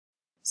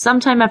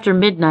Sometime after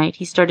midnight,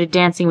 he started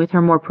dancing with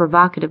her more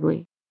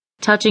provocatively,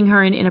 touching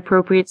her in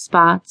inappropriate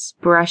spots,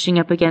 brushing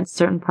up against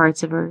certain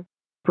parts of her,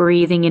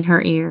 breathing in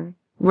her ear,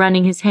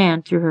 running his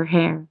hand through her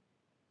hair.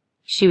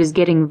 She was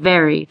getting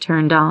very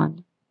turned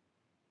on.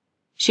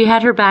 She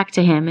had her back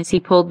to him as he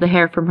pulled the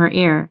hair from her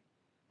ear.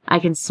 "I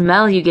can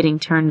smell you getting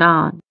turned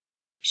on."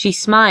 She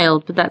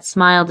smiled, but that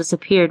smile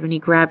disappeared when he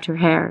grabbed her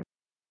hair.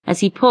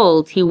 As he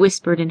pulled, he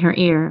whispered in her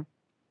ear,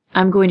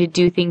 "I'm going to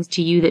do things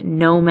to you that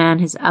no man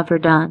has ever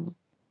done."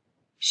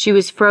 She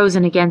was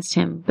frozen against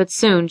him, but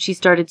soon she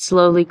started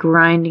slowly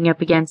grinding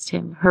up against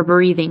him, her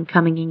breathing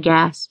coming in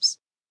gasps.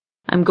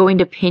 "I'm going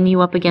to pin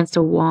you up against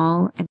a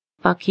wall and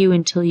fuck you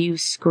until you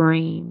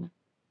scream."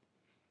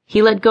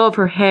 He let go of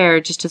her hair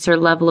just as her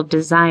level of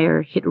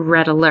desire hit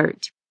red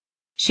alert.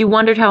 She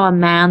wondered how a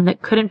man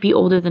that couldn't be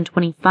older than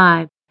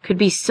 25 could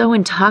be so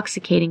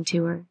intoxicating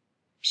to her.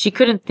 She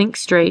couldn't think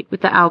straight with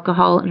the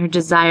alcohol and her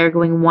desire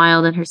going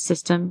wild in her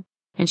system,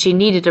 and she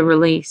needed a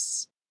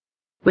release.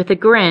 With a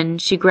grin,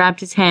 she grabbed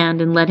his hand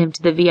and led him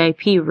to the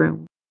VIP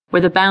room,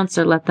 where the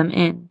bouncer let them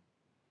in.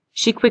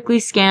 She quickly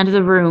scanned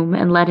the room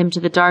and led him to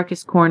the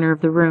darkest corner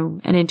of the room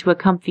and into a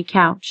comfy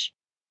couch.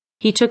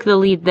 He took the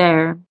lead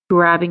there,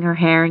 grabbing her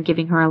hair and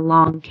giving her a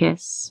long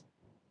kiss.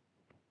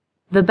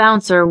 The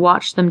bouncer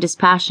watched them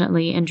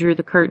dispassionately and drew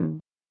the curtain.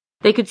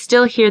 They could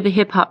still hear the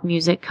hip-hop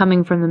music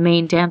coming from the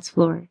main dance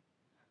floor.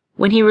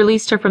 When he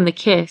released her from the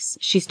kiss,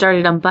 she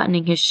started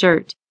unbuttoning his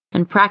shirt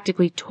and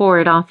practically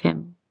tore it off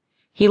him.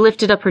 He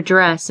lifted up her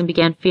dress and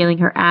began feeling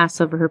her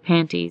ass over her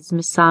panties,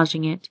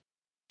 massaging it.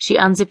 She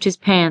unzipped his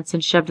pants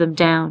and shoved them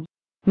down,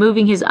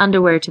 moving his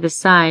underwear to the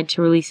side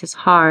to release his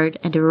hard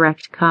and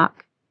erect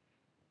cock.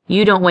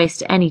 "You don't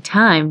waste any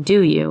time,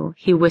 do you?"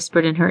 he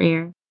whispered in her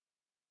ear.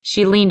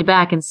 She leaned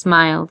back and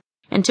smiled,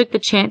 and took the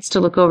chance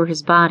to look over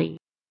his body.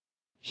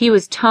 He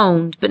was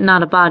toned, but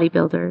not a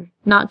bodybuilder,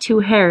 not too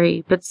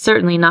hairy, but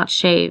certainly not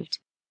shaved,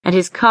 and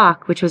his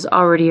cock, which was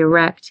already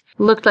erect,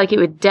 looked like it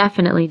would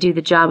definitely do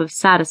the job of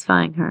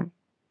satisfying her.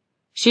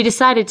 She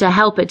decided to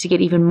help it to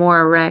get even more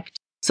erect,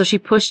 so she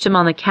pushed him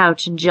on the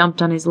couch and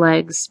jumped on his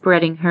legs,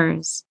 spreading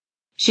hers.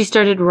 She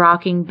started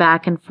rocking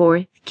back and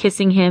forth,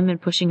 kissing him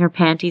and pushing her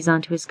panties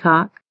onto his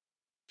cock.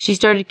 She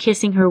started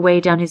kissing her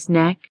way down his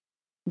neck,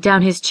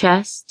 down his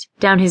chest,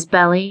 down his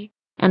belly,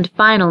 and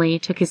finally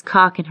took his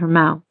cock in her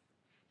mouth.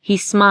 He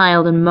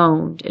smiled and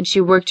moaned, and she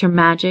worked her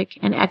magic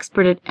and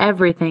expert at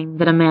everything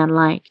that a man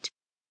liked.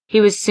 He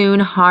was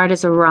soon hard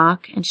as a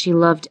rock, and she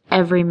loved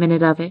every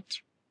minute of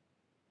it.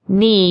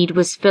 Need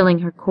was filling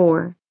her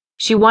core.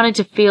 She wanted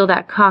to feel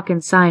that cock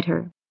inside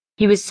her.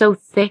 He was so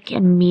thick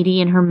and meaty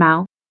in her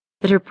mouth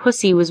that her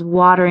pussy was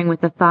watering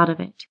with the thought of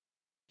it.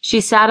 She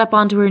sat up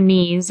onto her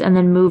knees and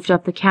then moved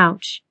up the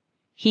couch.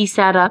 He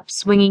sat up,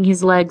 swinging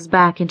his legs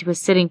back into a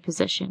sitting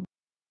position.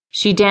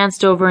 She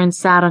danced over and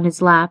sat on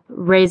his lap,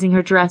 raising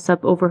her dress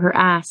up over her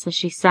ass as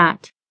she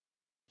sat.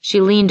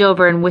 She leaned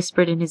over and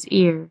whispered in his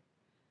ear,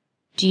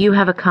 "Do you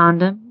have a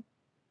condom?"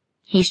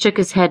 He shook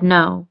his head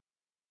no.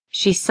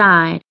 She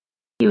sighed.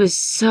 He was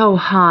so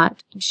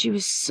hot, and she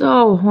was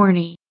so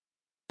horny.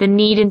 The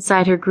need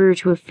inside her grew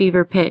to a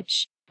fever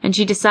pitch, and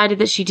she decided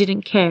that she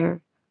didn't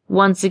care.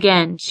 Once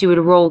again, she would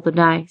roll the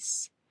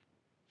dice.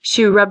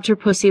 She rubbed her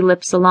pussy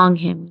lips along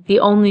him, the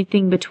only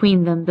thing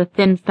between them the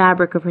thin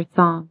fabric of her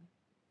thong.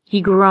 He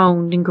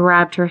groaned and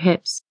grabbed her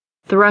hips,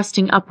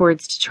 thrusting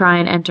upwards to try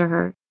and enter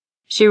her.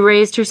 She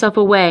raised herself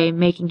away,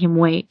 making him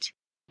wait.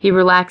 He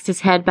relaxed his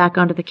head back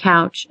onto the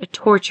couch, a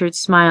tortured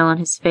smile on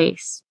his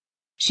face.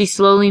 She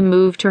slowly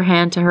moved her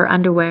hand to her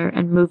underwear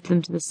and moved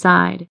them to the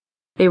side.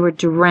 They were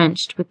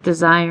drenched with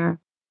desire.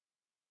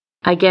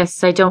 "I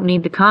guess I don't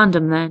need the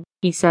condom then,"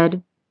 he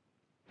said.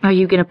 "Are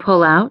you going to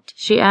pull out?"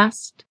 she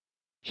asked.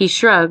 He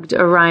shrugged,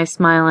 a wry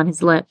smile on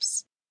his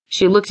lips.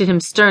 She looked at him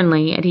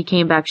sternly, and he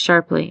came back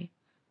sharply.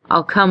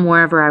 "I'll come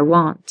wherever I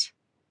want."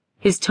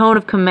 His tone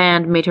of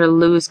command made her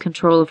lose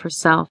control of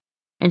herself,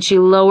 and she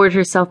lowered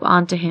herself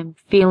onto him,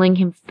 feeling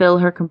him fill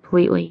her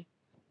completely.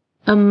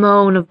 A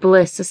moan of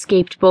bliss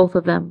escaped both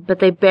of them, but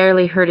they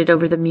barely heard it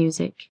over the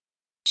music.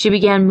 She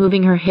began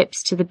moving her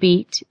hips to the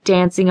beat,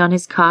 dancing on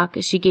his cock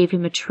as she gave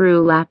him a true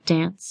lap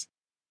dance.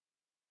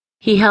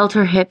 He held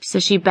her hips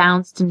as she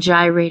bounced and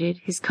gyrated,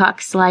 his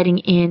cock sliding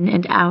in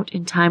and out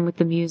in time with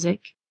the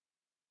music.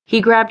 He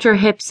grabbed her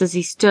hips as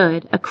he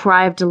stood, a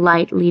cry of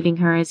delight leaving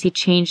her as he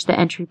changed the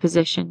entry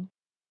position.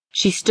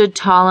 She stood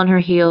tall on her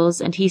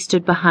heels, and he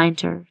stood behind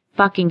her,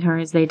 fucking her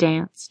as they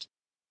danced.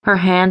 Her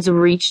hands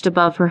reached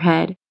above her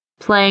head,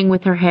 playing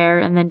with her hair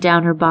and then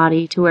down her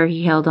body to where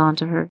he held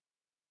onto her.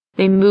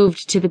 They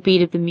moved to the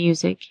beat of the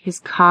music, his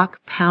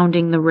cock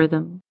pounding the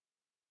rhythm.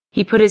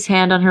 He put his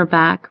hand on her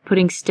back,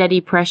 putting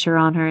steady pressure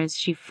on her as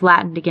she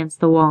flattened against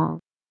the wall.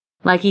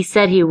 Like he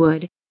said he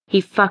would, he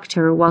fucked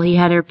her while he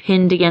had her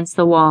pinned against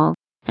the wall,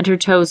 and her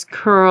toes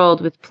curled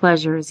with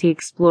pleasure as he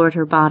explored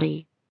her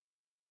body.